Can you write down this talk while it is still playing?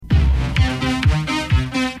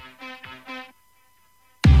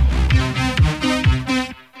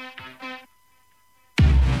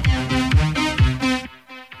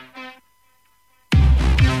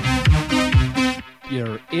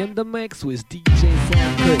in the mix with DJ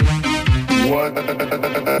Sam Chris. What the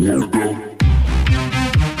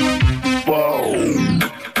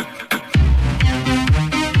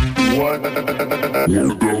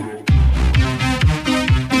fuck?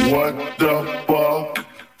 What the fuck?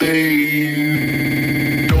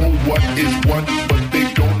 They know what is what, but they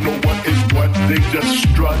don't know what is what. They just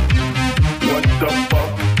strut. What the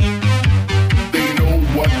fuck? They know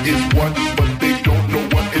what is what, but they don't know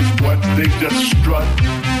what is what. They just strut.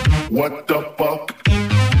 What the fuck?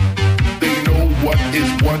 They know what is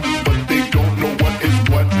what, but they don't know what is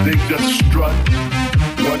what. They just strut.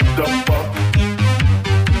 What the fuck?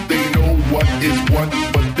 They know what is what,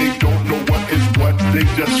 but they don't know what is what. They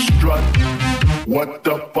just strut. What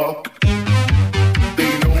the fuck?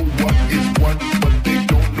 They know what is what, but they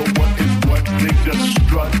don't know what is what. They just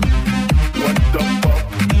strut. What the fuck?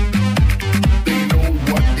 They know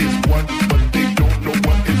what is what, but they don't know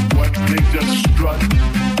what is what. They just strut.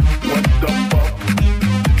 What the fuck?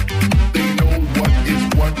 They know what is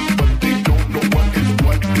what, but they don't know what is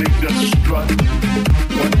what. They just strut.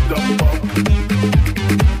 What the fuck?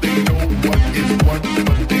 They know what is what,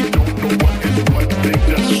 but they don't know what is what. They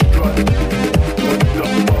just strut. What the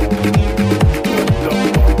fuck? What the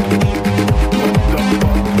fuck? What the fuck?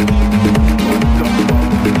 What the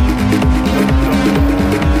fuck?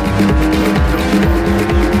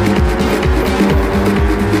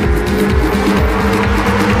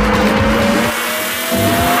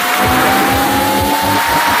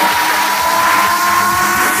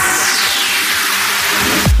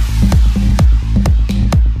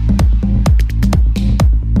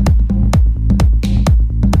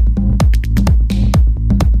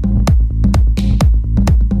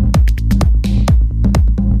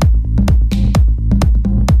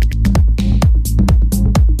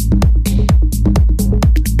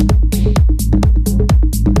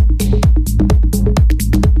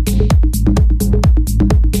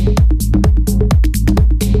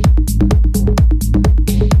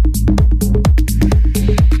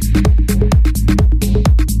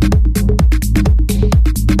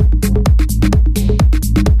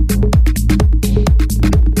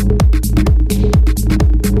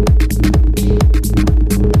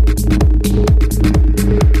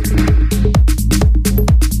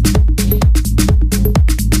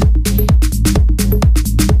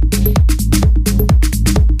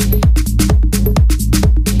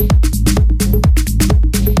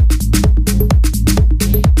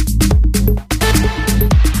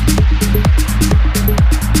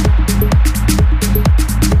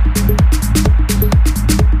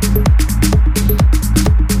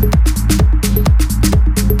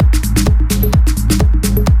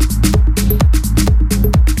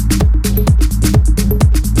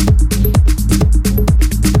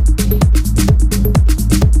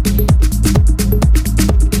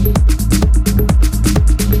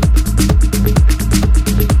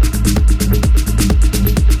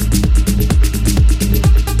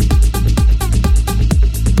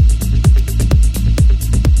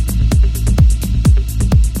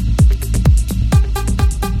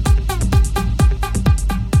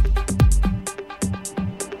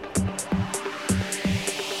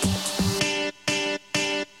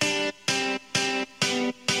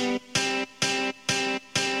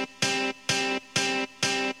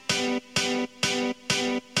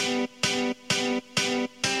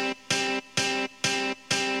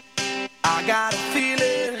 I got a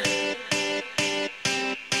feeling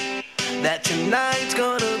that tonight's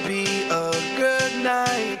gonna be a good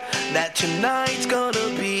night. That tonight's gonna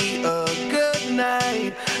be a good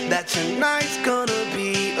night. That tonight's gonna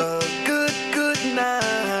be a good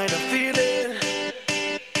night. A feeling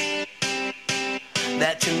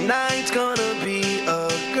that tonight's gonna be a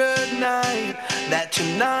good night. That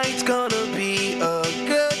tonight's gonna be a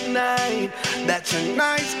good night. That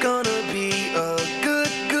tonight's gonna be a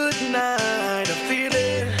good night. A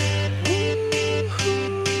feeling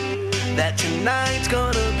that tonight's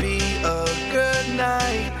gonna be a good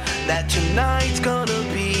night. That tonight's gonna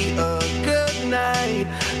be a good night.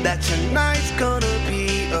 That tonight's gonna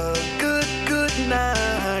be a good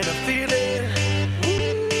night. A feeling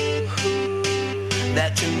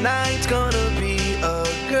that tonight's gonna be a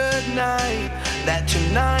good night. That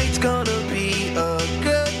tonight's gonna be a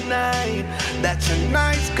good night. That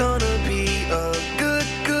tonight's gonna be a good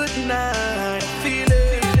night. Feeling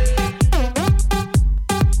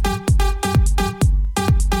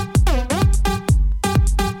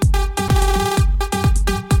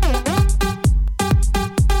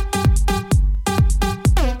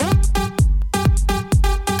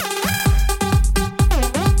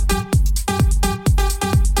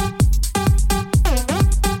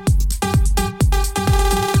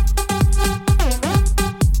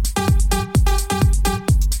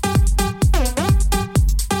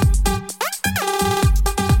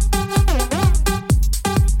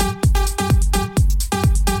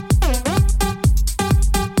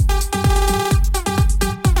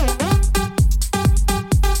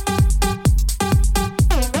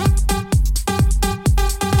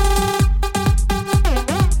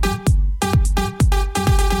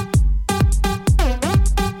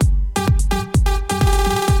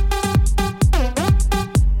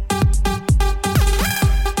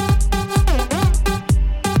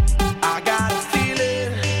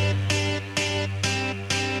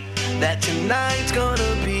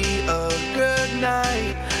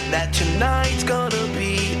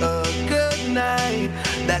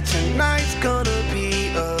that tonight's gonna be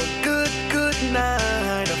a good, good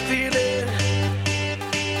night. I feel it.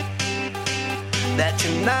 That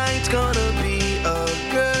tonight's gonna be a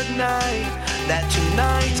good night. That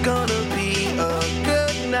tonight's gonna be a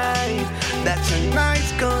good night. That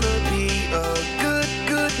tonight's gonna be a good,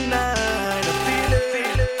 good night. I feel it,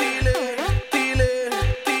 feel it, feel it, feel it,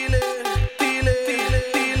 feel it, feel it, feel it,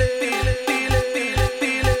 feel it, feel it, feel it,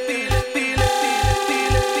 feel it, feel it, feel it,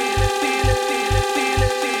 feel it, feel it, feel it, feel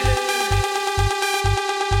it, feel it.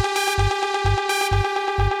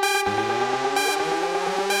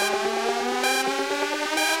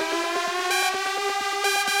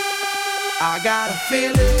 I got a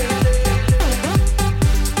feeling.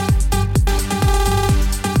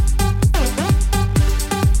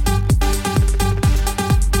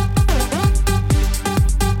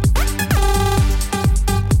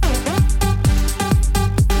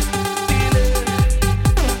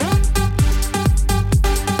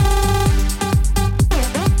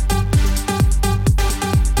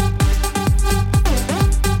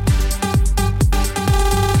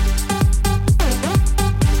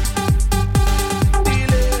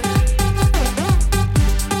 Feel it.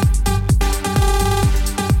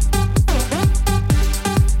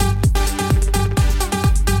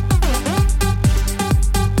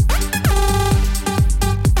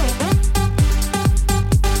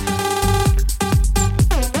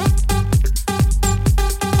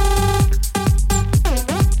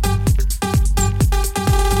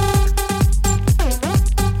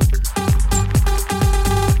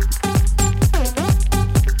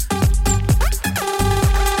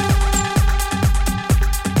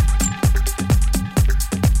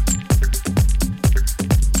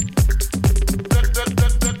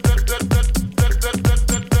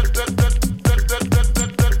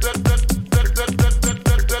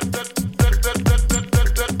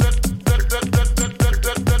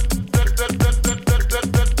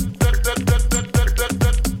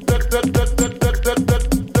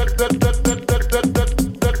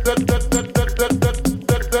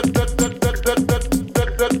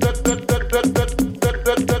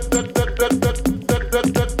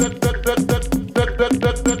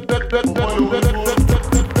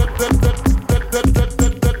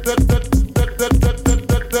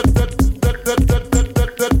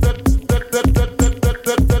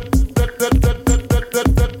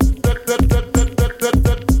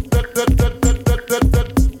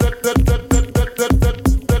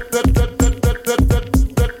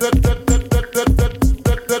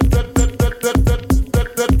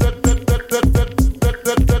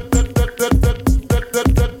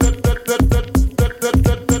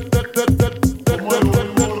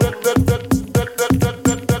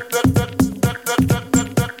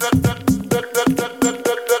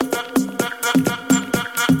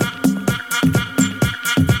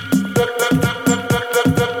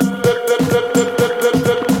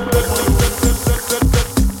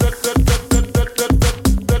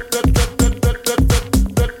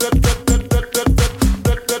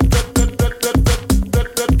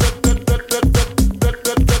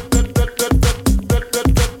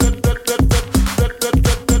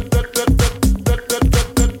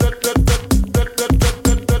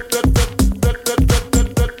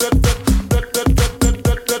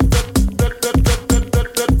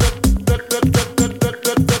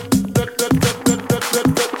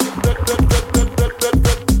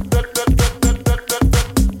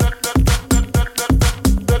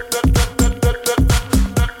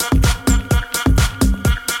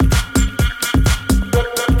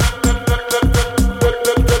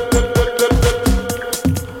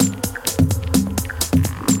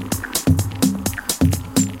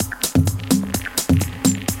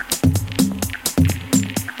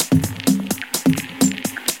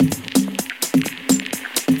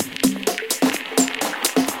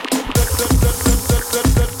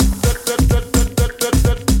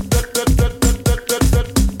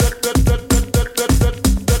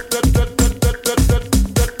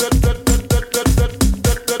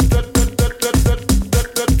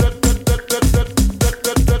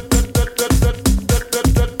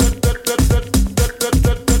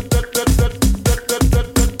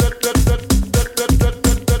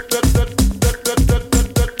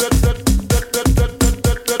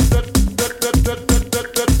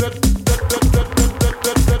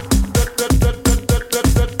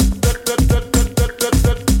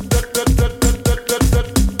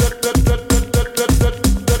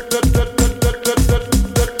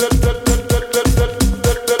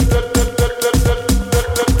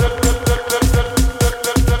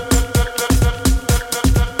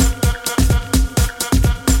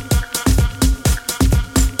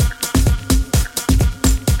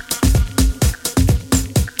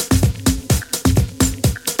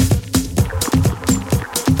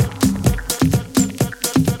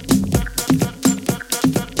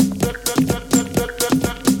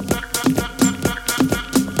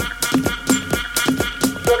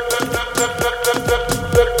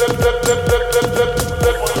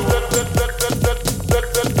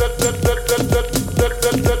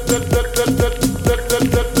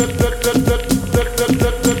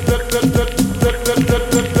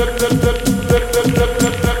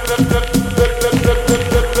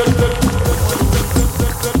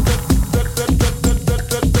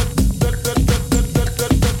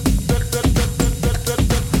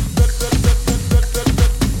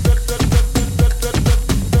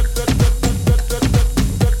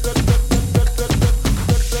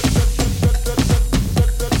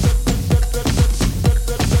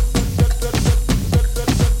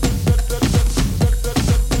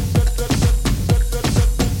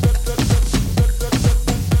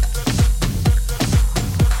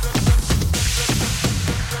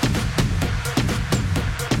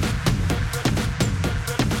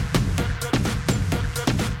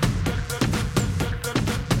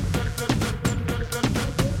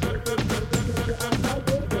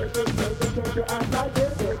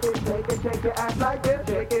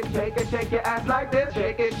 shake your ass like this.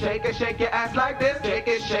 Shake it, shake your ass like this. Shake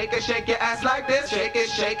it, shake your ass like this. Shake it,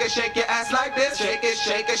 shake your ass like this. Shake it,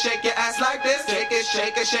 shake your ass like this. Shake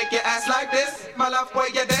it, shake your ass like this. My love, boy,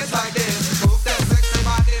 you dance like this. Move that sexy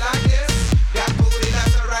body like this. That booty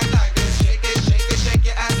left to right like this. Shake it, shake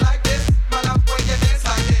your ass like this. My love, boy, you dance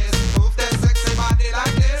like this. Move that sexy body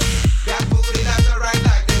like this. That booty left to right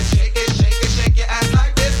like this. Shake it, shake your ass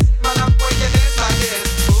like this. My love, boy, you dance like this.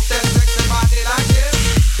 Move that sexy body like this.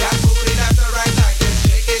 That booty left to right like this.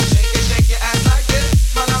 Shake it, shake your ass like this.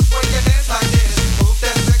 My love, boy, you dance like this. Move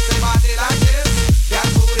that sexy body like this. That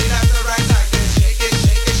booty left to right like this. Shake it,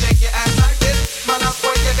 shake your ass like this. My love,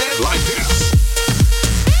 boy, you dance like this.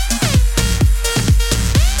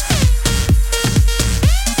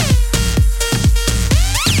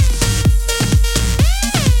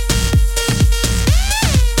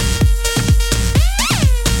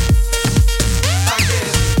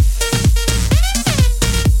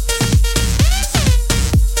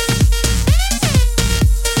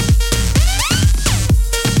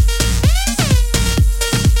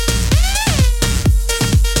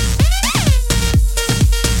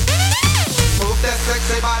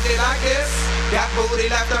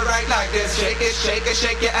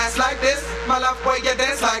 Shake your ass like this. My love, boy, you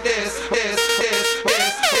dance like this.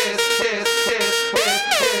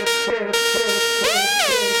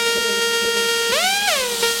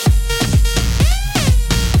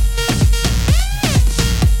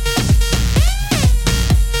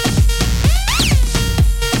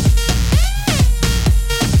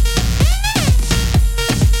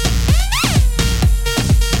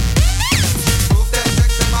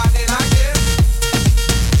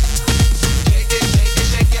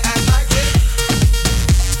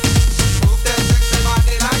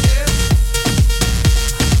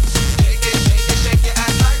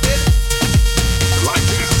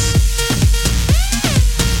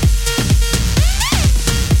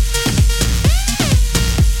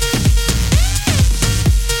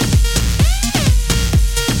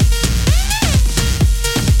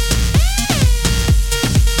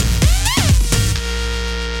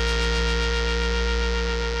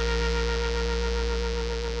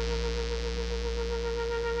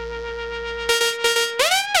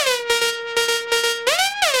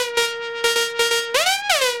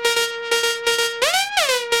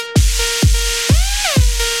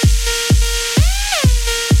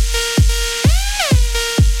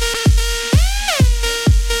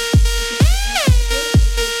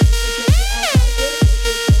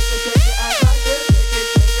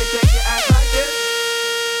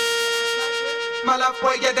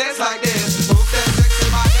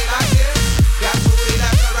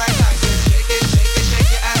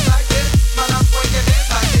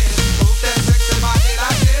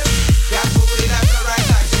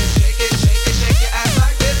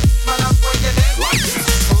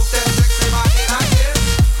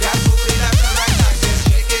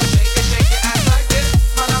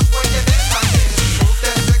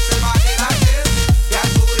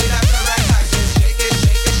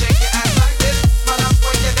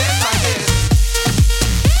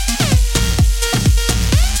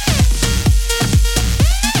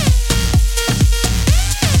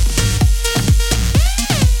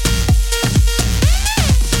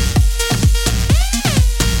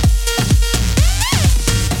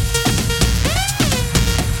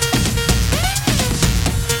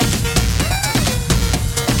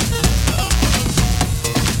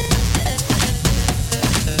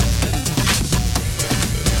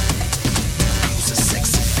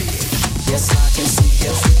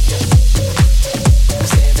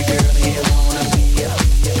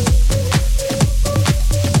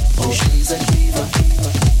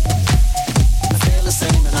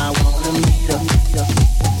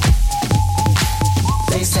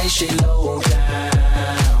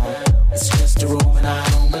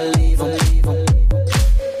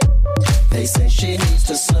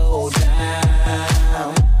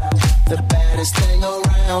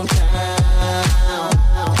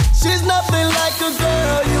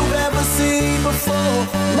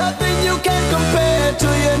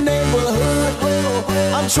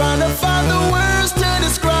 Trying to find the words to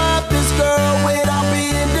describe this girl without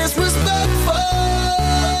being disrespectful.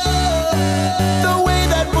 The way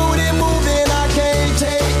that booty moving, I can't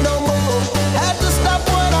take no more. Had to stop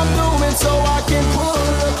what I'm doing so I can pull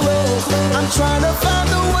her close. I'm trying to find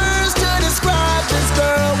the words to describe this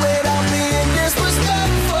girl without being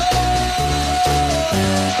disrespectful.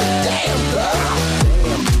 Damn girl,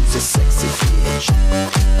 damn, you's a sexy bitch,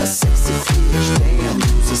 a sexy bitch. Damn,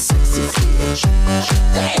 you's a sexy bitch.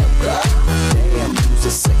 Damn girl, damn, you's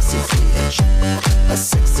a sexy bitch, a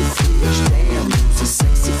sexy bitch. Damn, you's a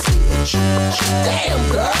sexy bitch.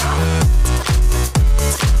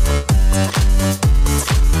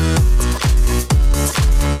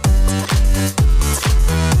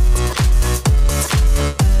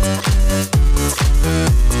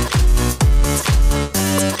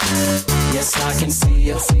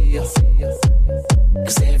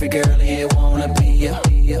 wanna be a.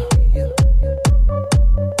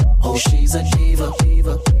 Oh, she's a diva.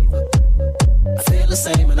 I feel the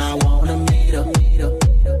same and I wanna meet her.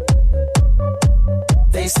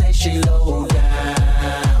 They say she low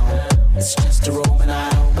down. It's just a room and I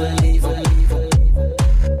don't believe her.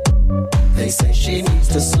 They say she needs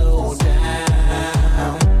to slow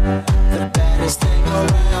down. The baddest thing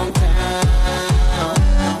around town.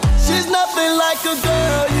 She's nothing like a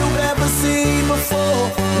girl you've ever seen before.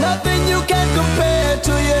 Nothing you can compare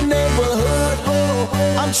to your neighborhood. Oh,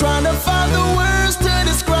 I'm trying to find the words to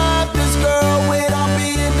describe this girl without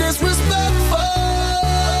being disrespectful.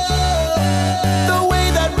 The way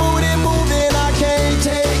that booty moving, I can't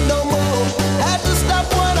take no more. Had to stop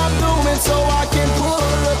what I'm doing so I can pull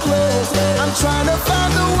her close. I'm trying to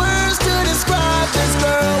find the words to describe this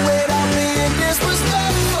girl without being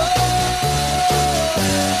disrespectful.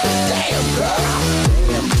 Damn girl,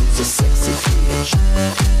 damn, you's a sexy bitch,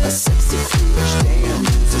 a sexy bitch. Damn,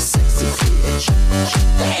 you's a sexy bitch.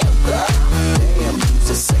 Damn girl, damn, you's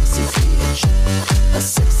a sexy bitch, a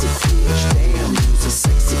sexy bitch. Damn, you's a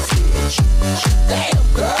sexy bitch. Damn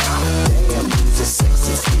girl, damn, you's a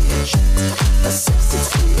sexy bitch, a sexy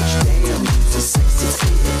bitch. Damn, you's a sexy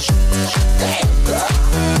bitch. Damn girl,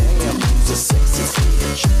 damn, you's a sexy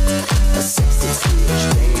bitch, a sexy bitch.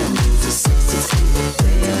 Damn, you's a sexy bitch.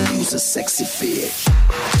 Damn, you's a sexy bitch.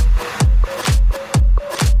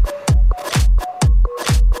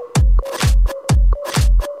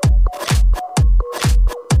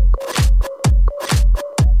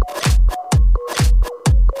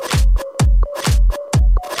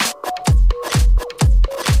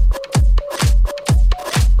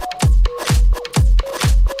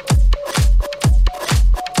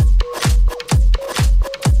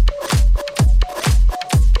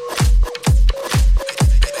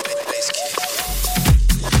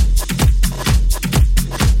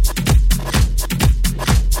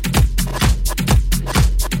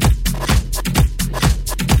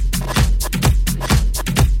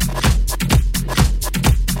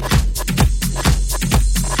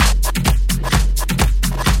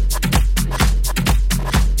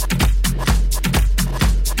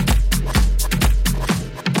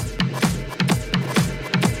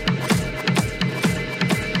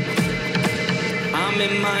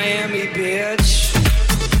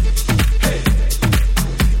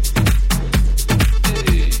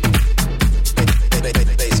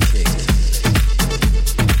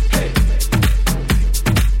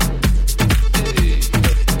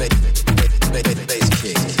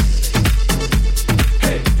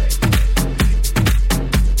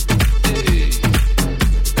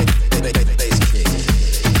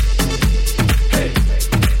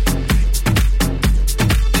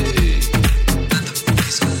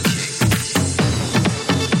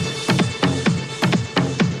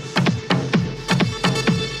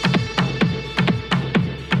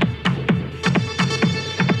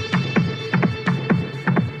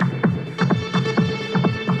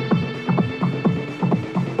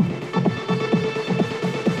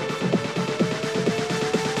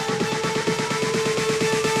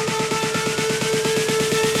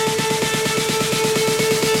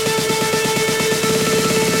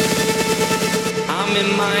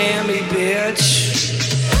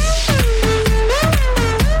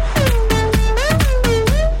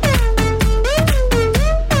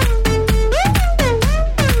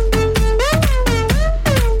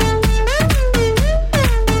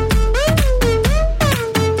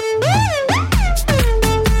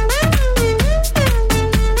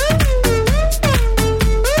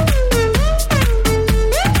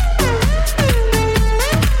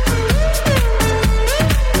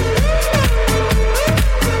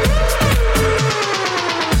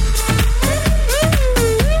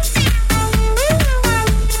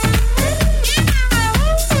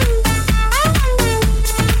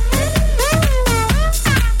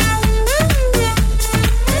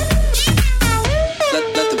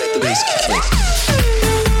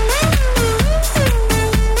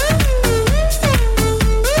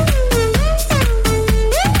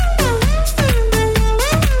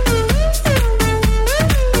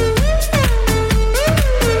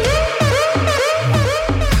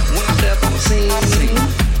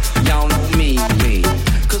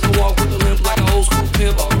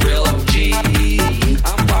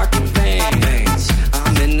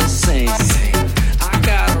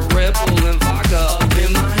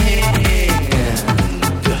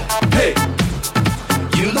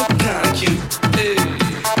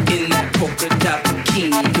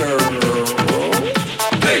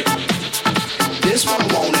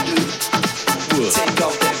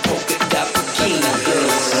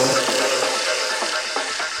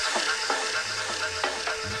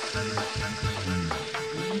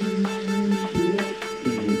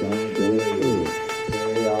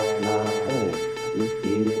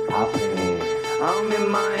 I'm in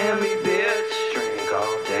Miami, bitch. Drink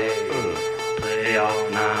all day, play all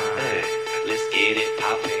night. Let's get it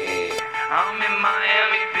poppin'. I'm in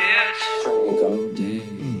Miami, bitch. Drink all day,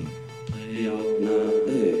 play all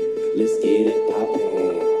night. Let's get it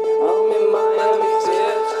poppin'. I'm in Miami,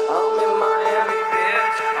 bitch. I'm in Miami,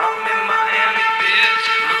 bitch. I'm in Miami,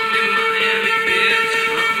 bitch.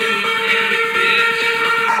 I'm in Miami, bitch. I'm in Miami, bitch.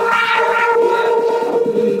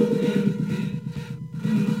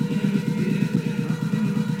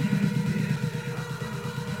 I'm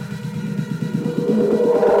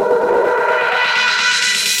in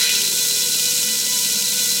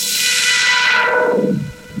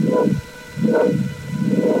Miami,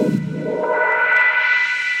 bitch.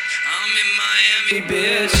 I'm in Miami,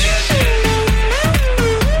 bitch.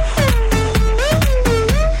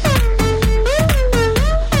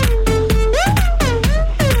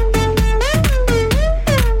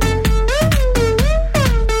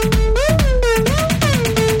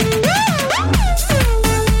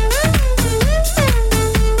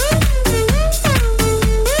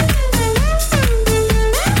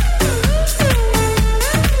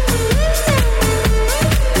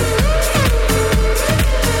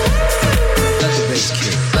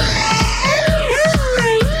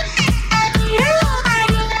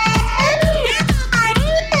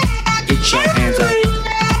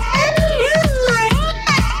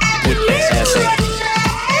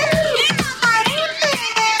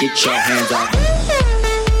 Get your hands up.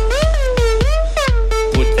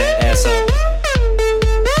 Put that ass up.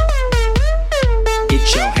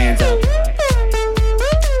 Get your hands up.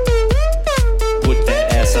 Put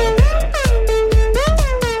that ass up.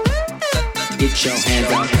 Get your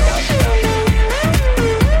hands up.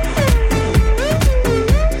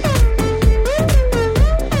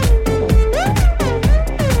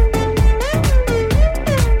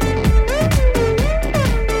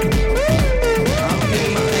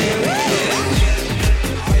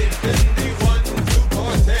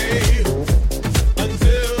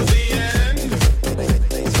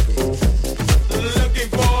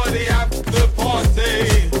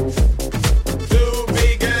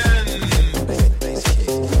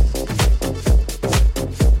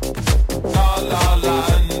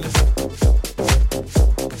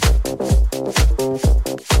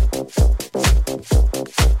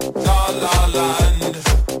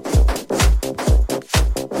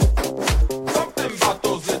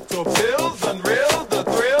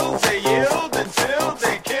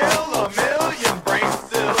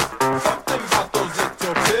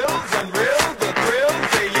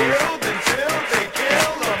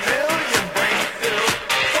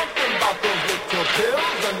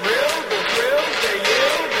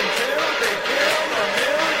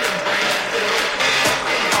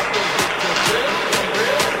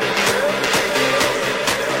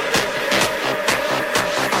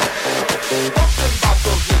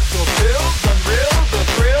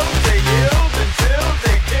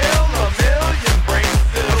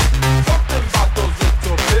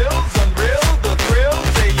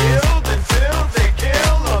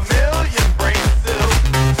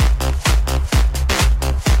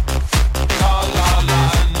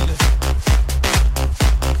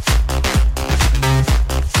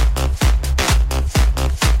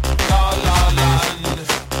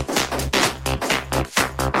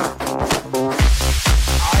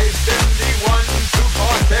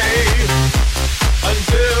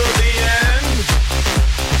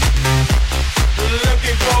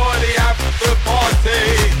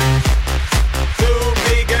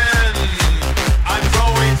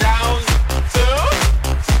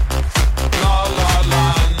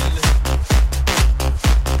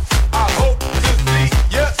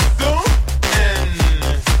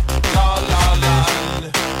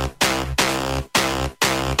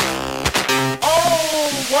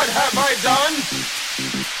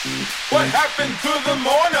 What happened to the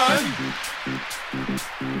morning?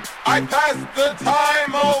 I passed the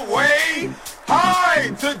time away high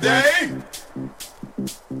today.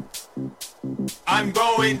 I'm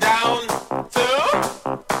going down to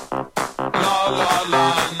La La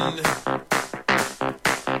Land.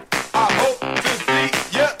 I hope to see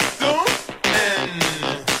you soon in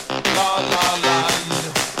La La Land.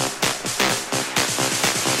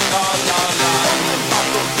 La La Land.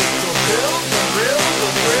 Pills and real, the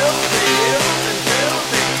thrill, they heal until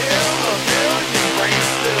they kill a million brain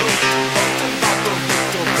cells. Something about those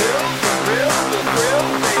little pills and real, the thrill,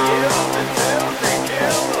 they heal until they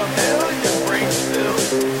kill a million brain cells.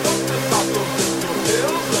 Something about those little pills.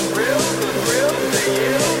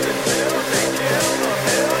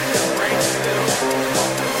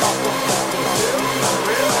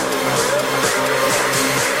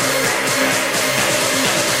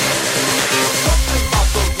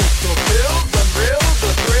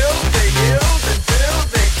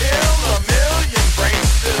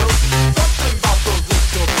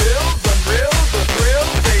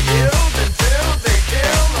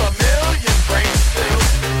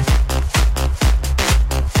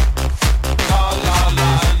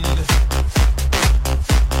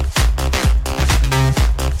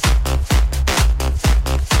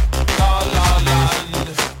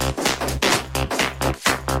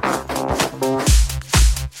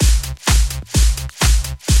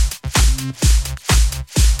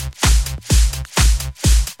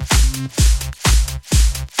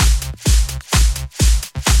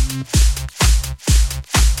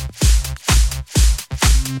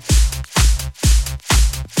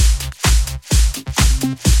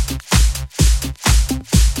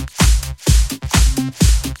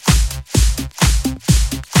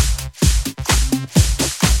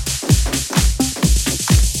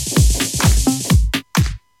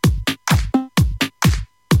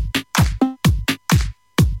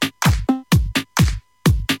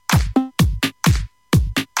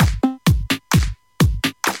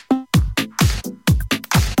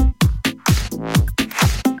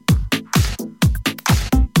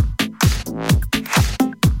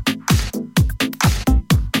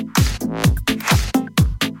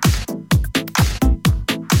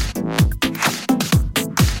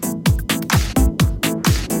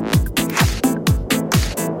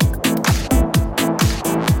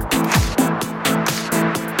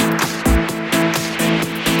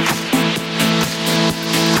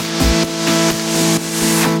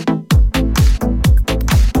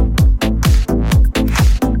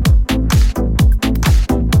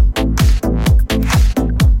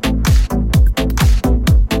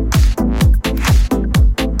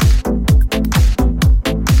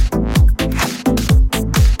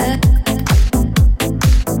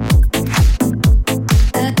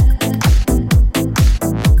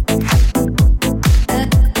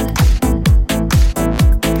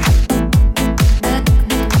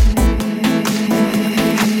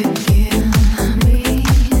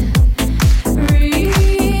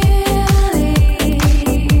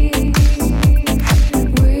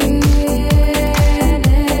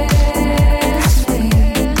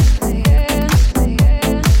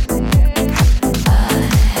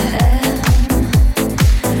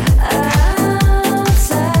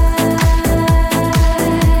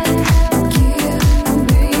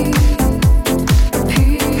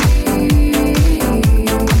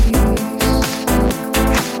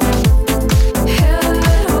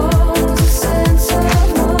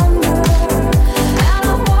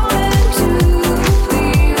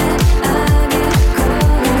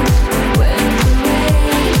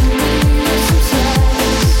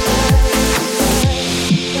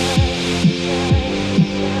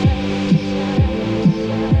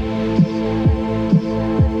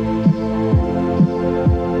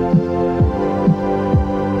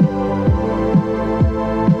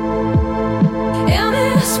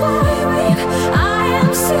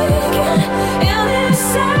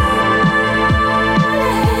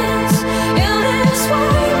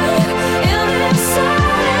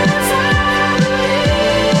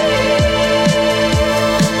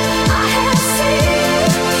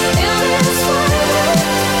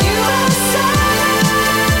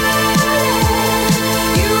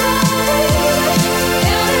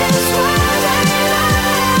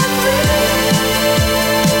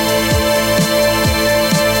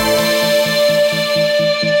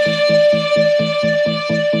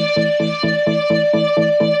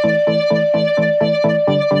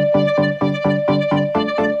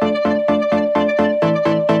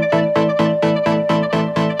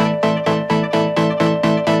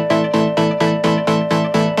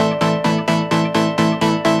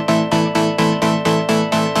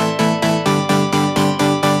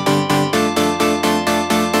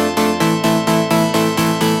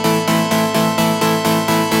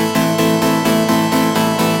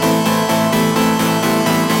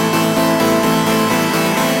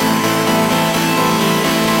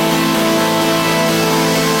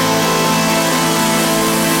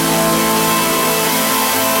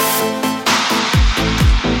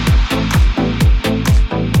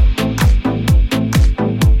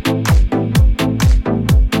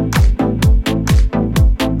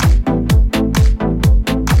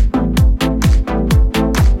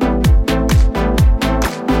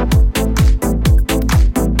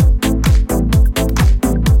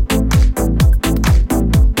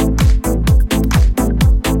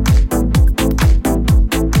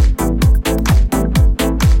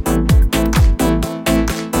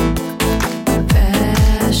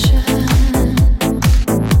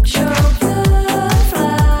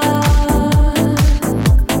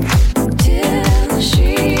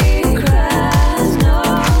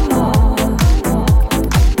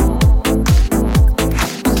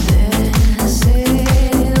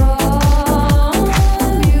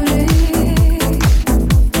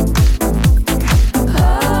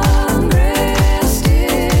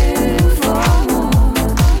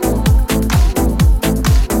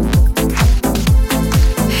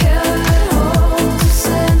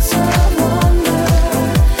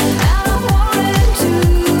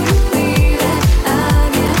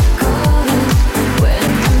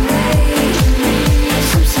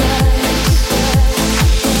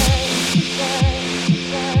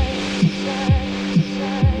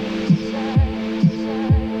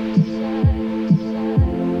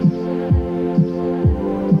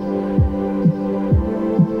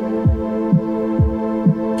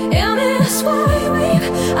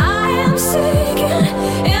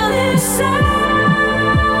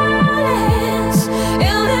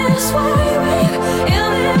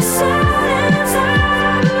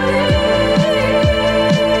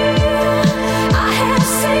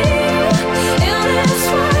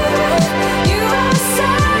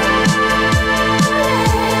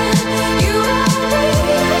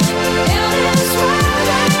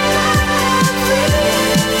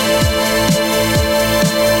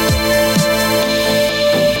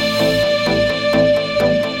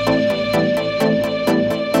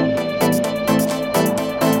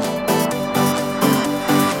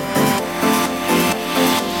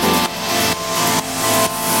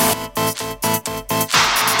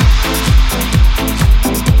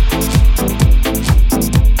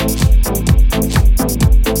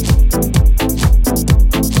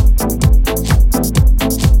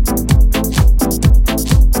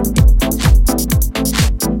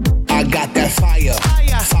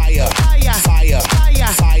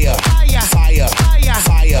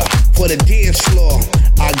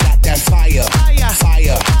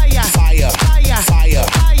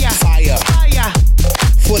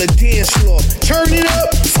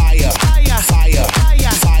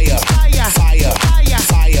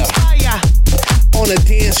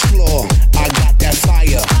 floor. I got that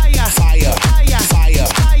fire, fire, fire, fire, fire,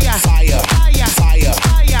 fire, fire,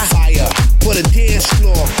 fire for the dance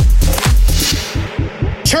floor.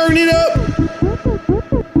 Turn it up.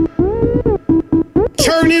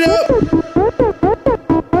 Turn it up.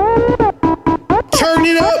 Turn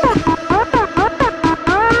it up.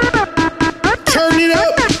 Turn it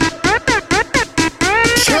up.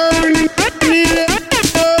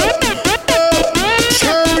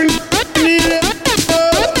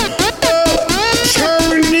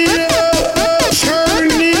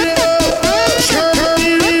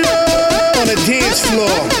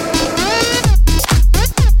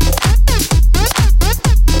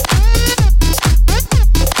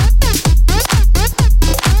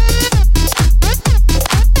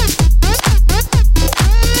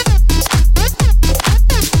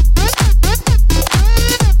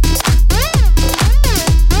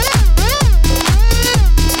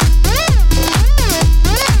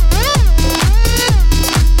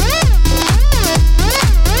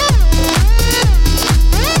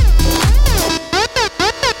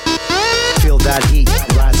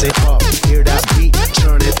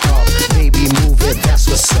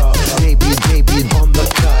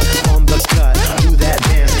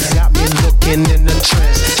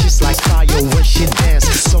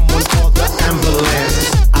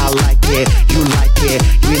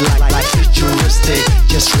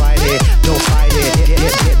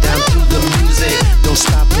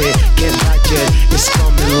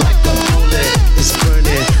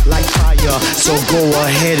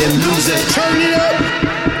 Turn it up.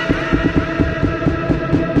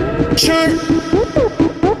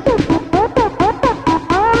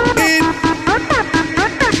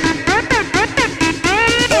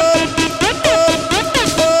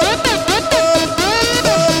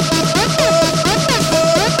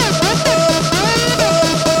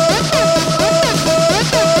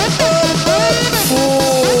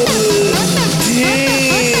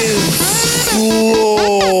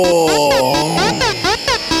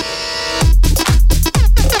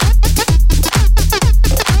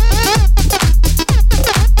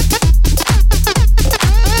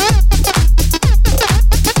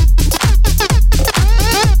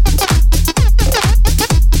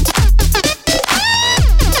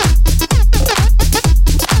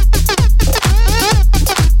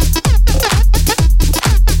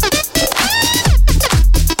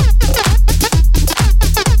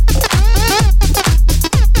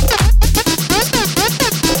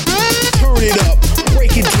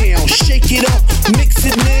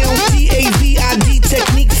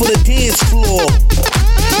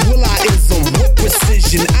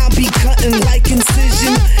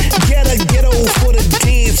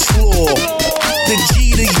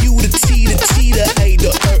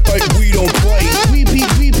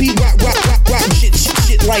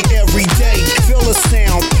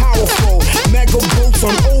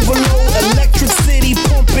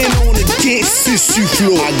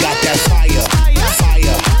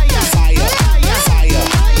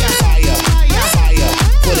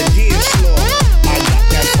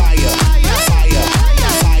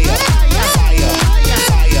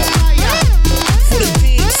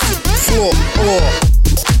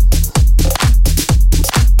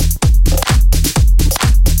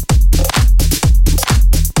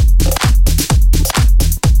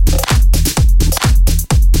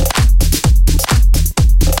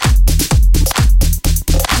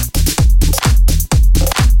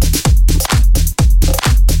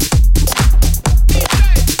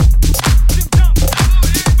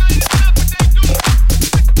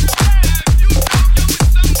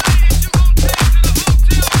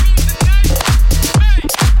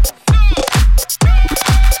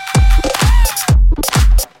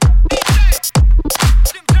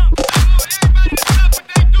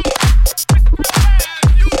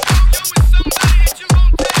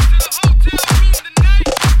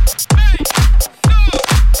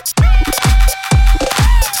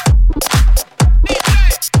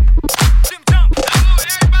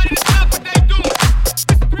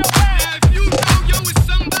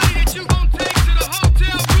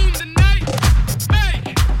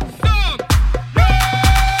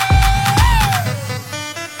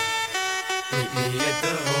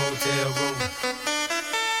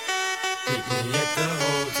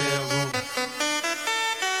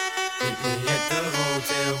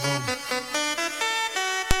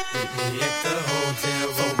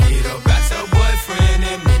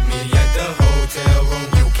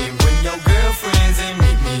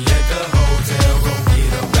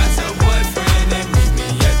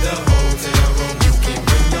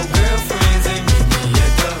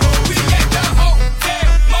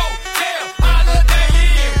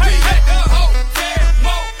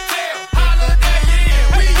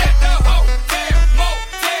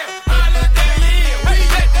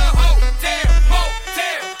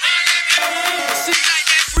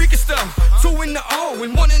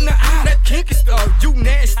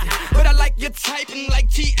 You're typing like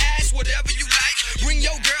T-Ash, whatever you like. Bring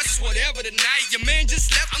your girls, it's whatever tonight. Your man just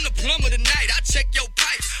left, I'm the plumber tonight. I check your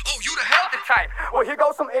pipes. Oh, you the healthy type. Well, here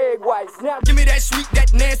goes some egg whites. Now give me that sweet,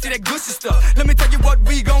 that nasty, that gushy stuff. Let me tell you what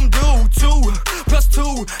we gon' do. 2 plus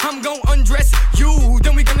 2, I'm gon' undress you.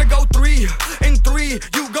 Then we gonna go 3 and 3,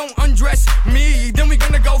 you gon' undress me. Then we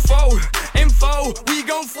gonna go 4 and 4, we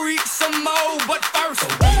gon' freak some more. But first,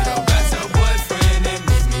 meet up as a boyfriend and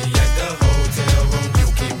meet me at the hotel room. You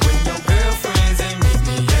can bring your girlfriends and meet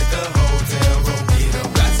me at the hotel room. Meet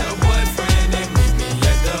up as a boyfriend and meet me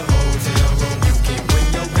at the hotel room. You can bring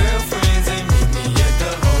your girlfriends and meet me at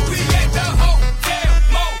the hotel. We at the hotel,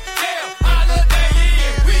 motel, Holiday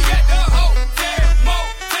Inn. We at the hotel,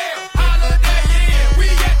 motel, Holiday Inn. We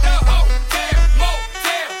at the hotel,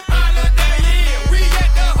 motel, Holiday Inn. We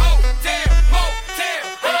at the hotel, motel,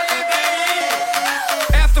 Holiday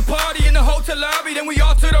Inn. After party in the hotel lobby, then we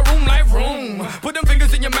all to the room like room. Put them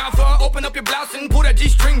fingers in your mouth, open up your blouse and pull that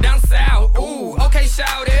G-string down south. Ooh, okay,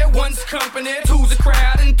 shout it. 1's company, 2's a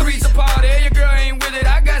crowd, and 3's a party. Your girl ain't with it,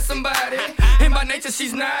 I got somebody. And by nature,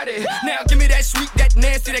 she's naughty. Now give me that sweet, that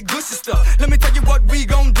nasty, that gushy stuff. Let me tell you what we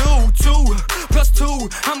gon' do. 2 plus 2,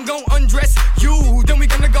 I'm gon' undress you. Then we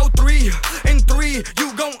gonna go 3 and 3,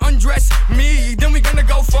 you gon' undress me. Then we gonna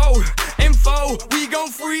go 4 and 4, we gon'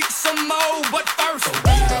 freak some more. But first,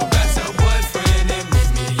 meet up as a boyfriend and meet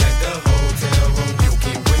me at the hotel room. You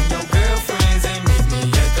can bring your girlfriends and meet me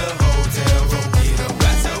at the hotel room. Meet up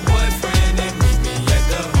as a boyfriend and meet me at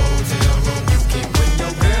the hotel room. You can bring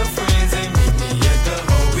your girlfriends and meet me at the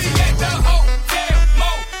hotel. We at the hotel,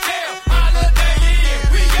 motel, Holiday Inn.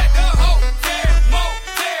 We at the hotel,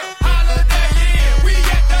 motel, Holiday Inn. We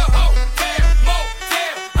at the hotel,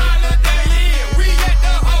 motel, Holiday Inn.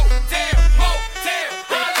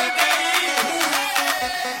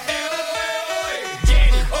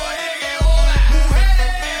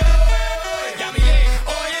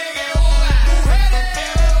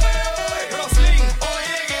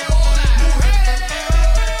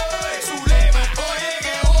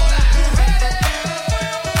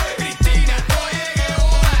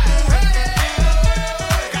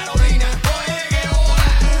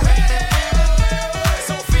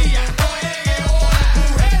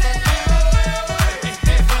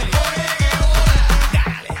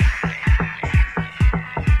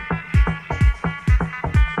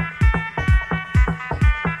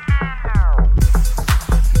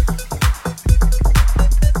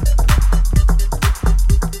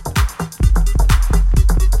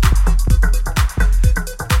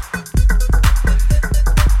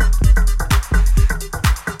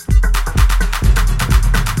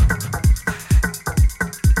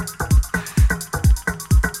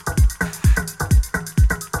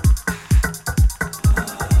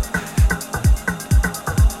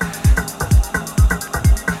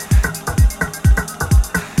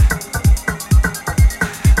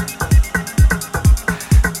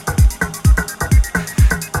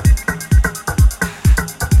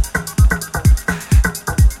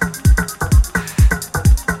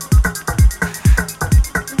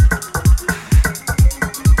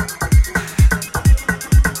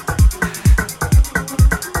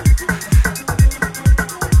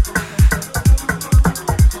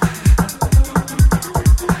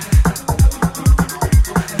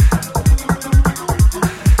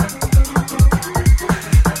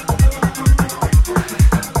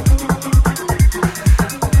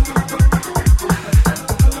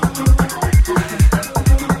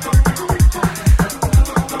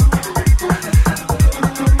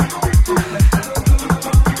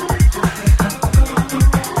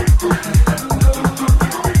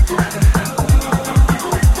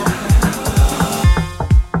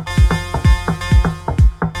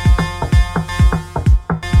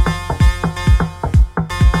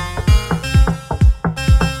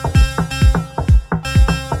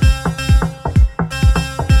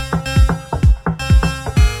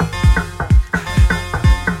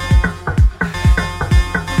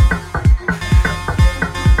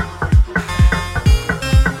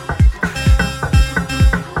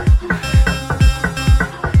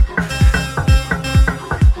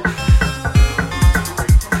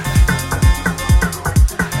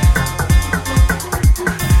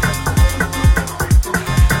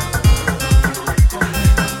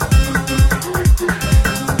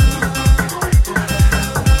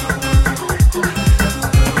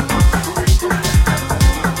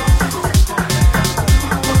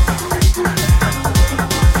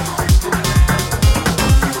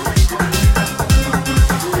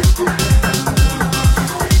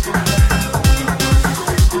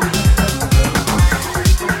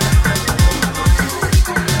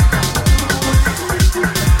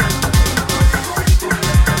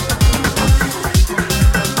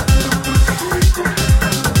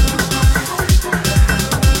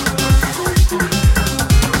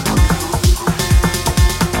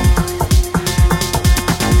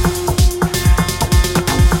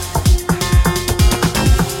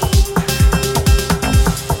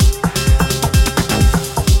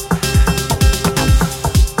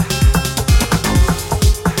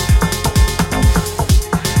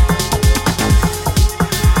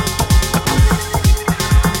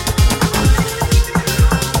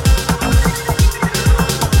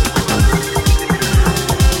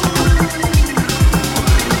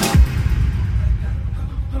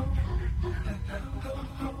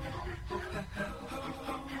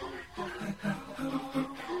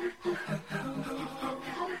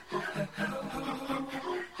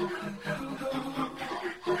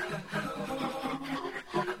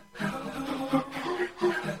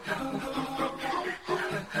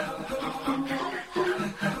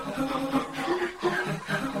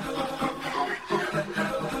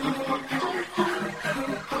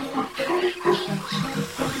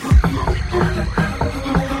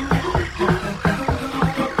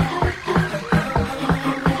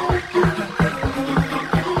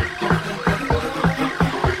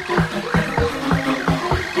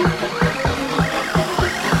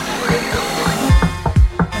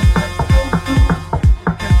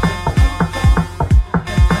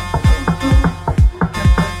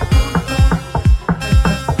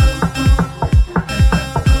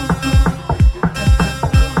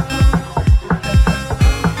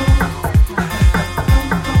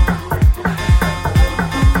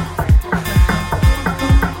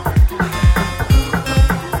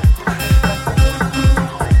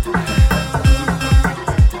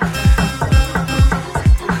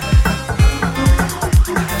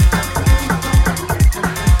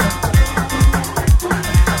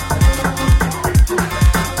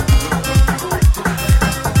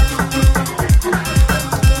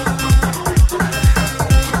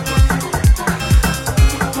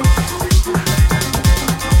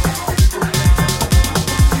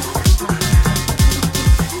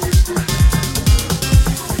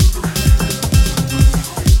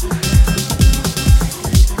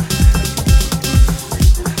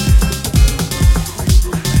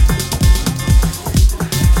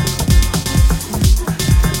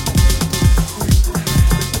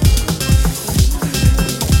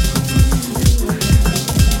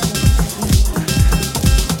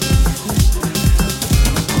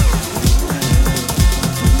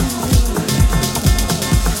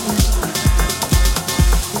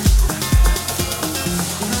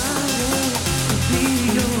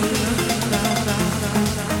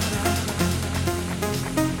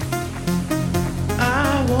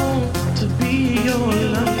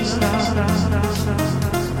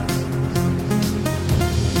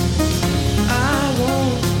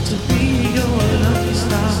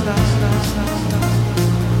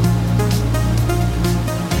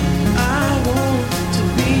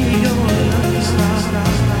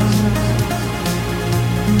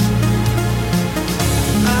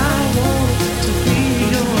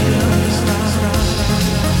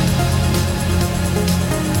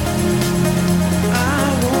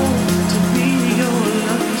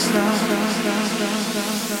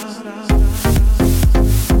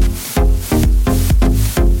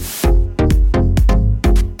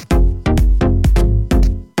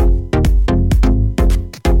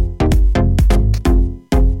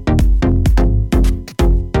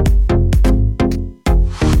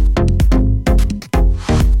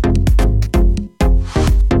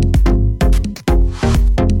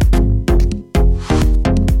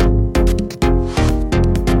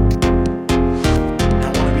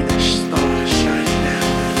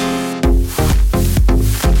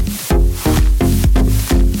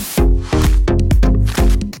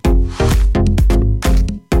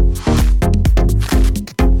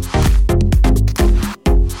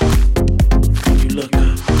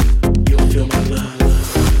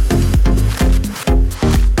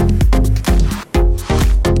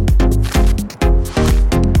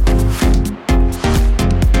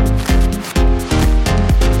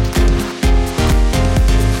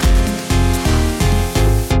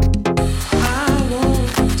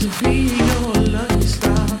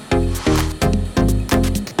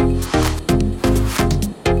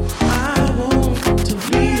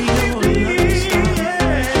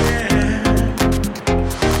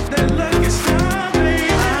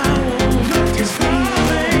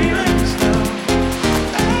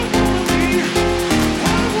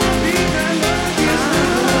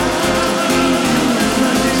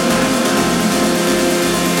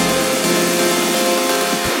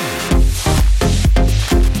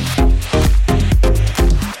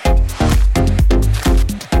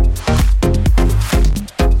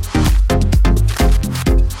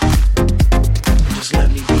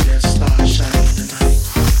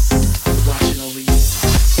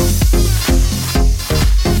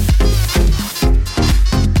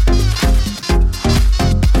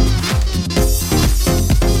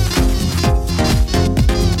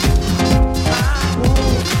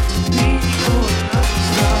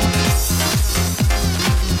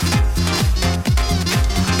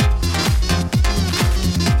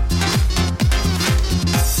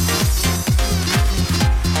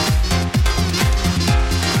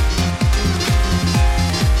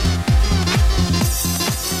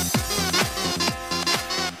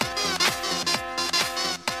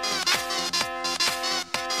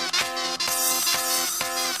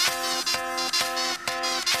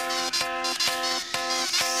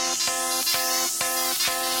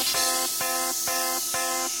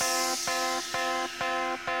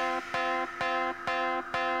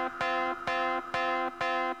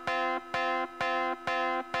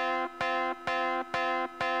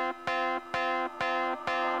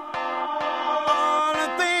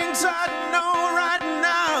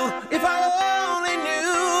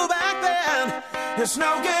 It's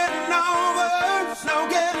no getting over, it's no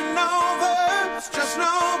getting over, it's just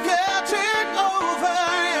no getting over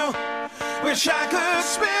you. Wish I could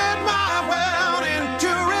spin my world into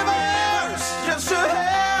reverse just to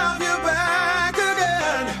have you back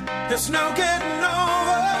again. There's no getting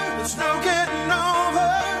over, there's no getting over,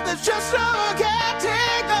 there's just no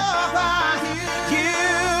getting over you.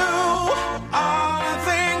 All the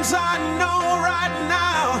things I know right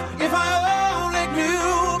now, if I only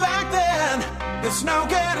knew back then. There's no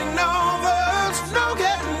getting over, there's no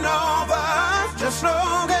getting over, just no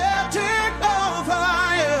getting over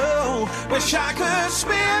you. Wish I could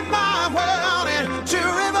spin my world into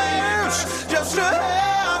reverse just to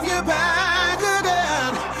have you back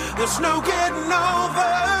again. There's no getting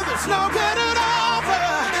over, there's no getting over,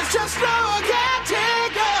 there's just no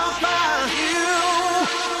getting over you.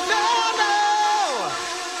 No, no.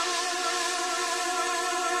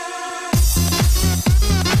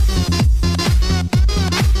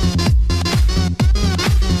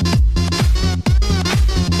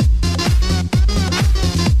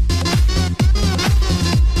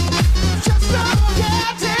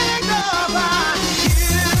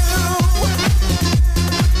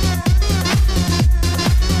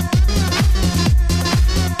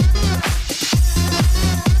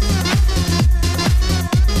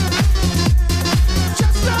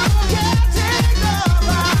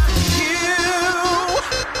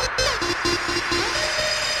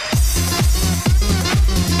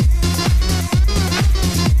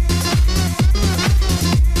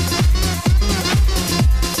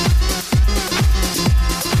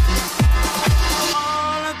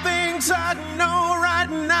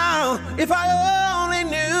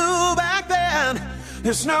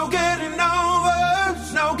 There's no getting over,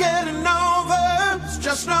 there's no getting over, it's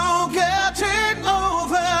just no getting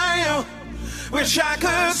over you. Wish I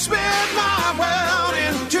could spin my world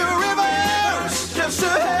into reverse just to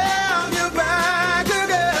have you back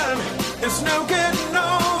again. There's no getting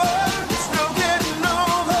over, there's no getting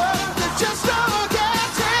over, there's just no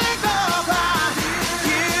getting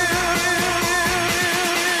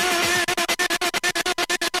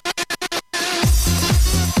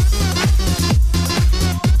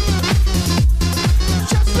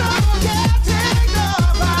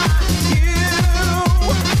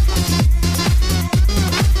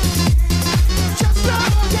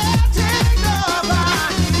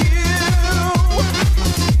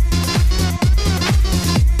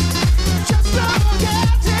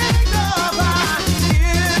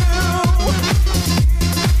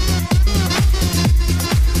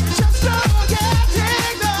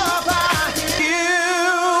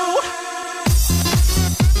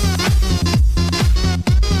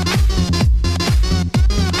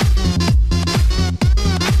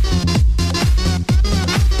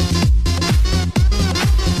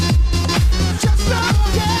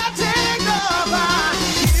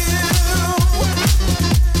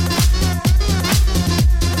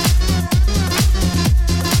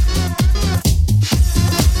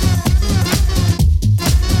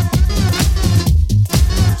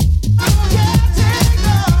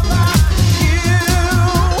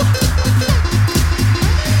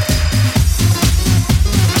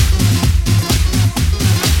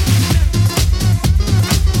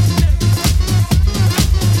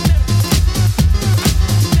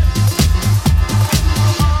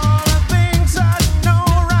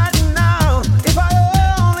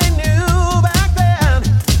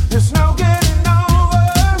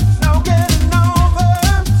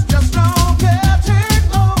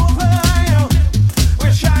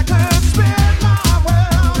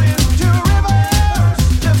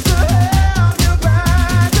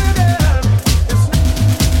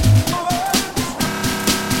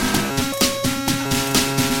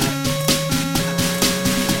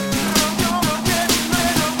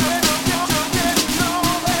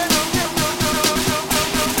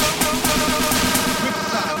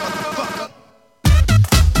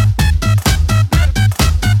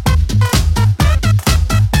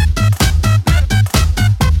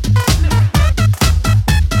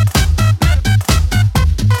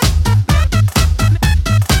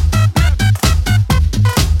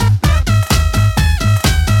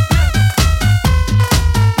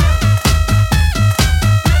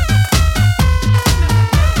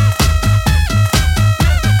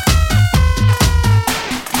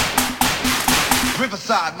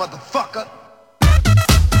Riverside, motherfucker.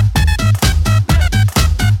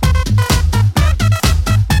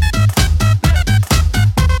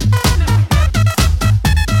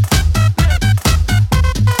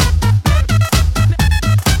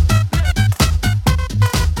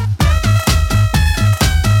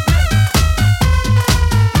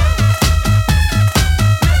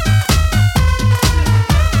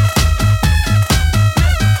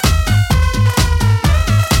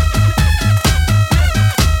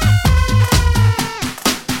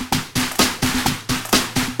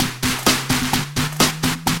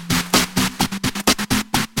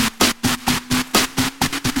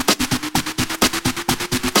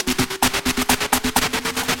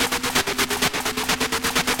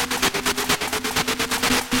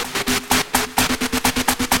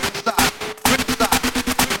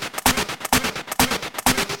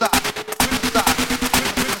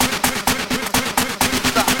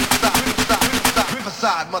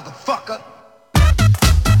 Motherfucker.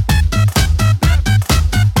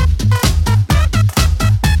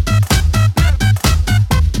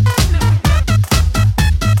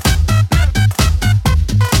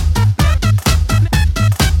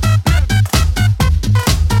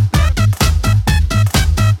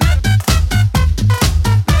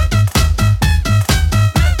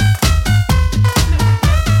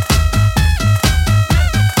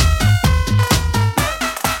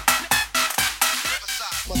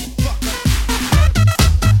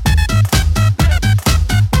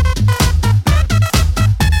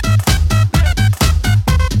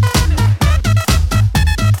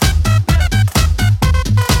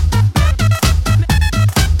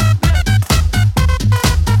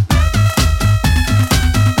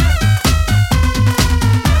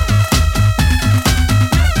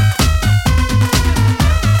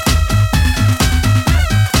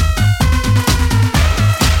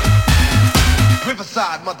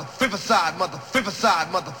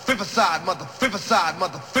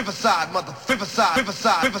 Riverside, mother, Riverside,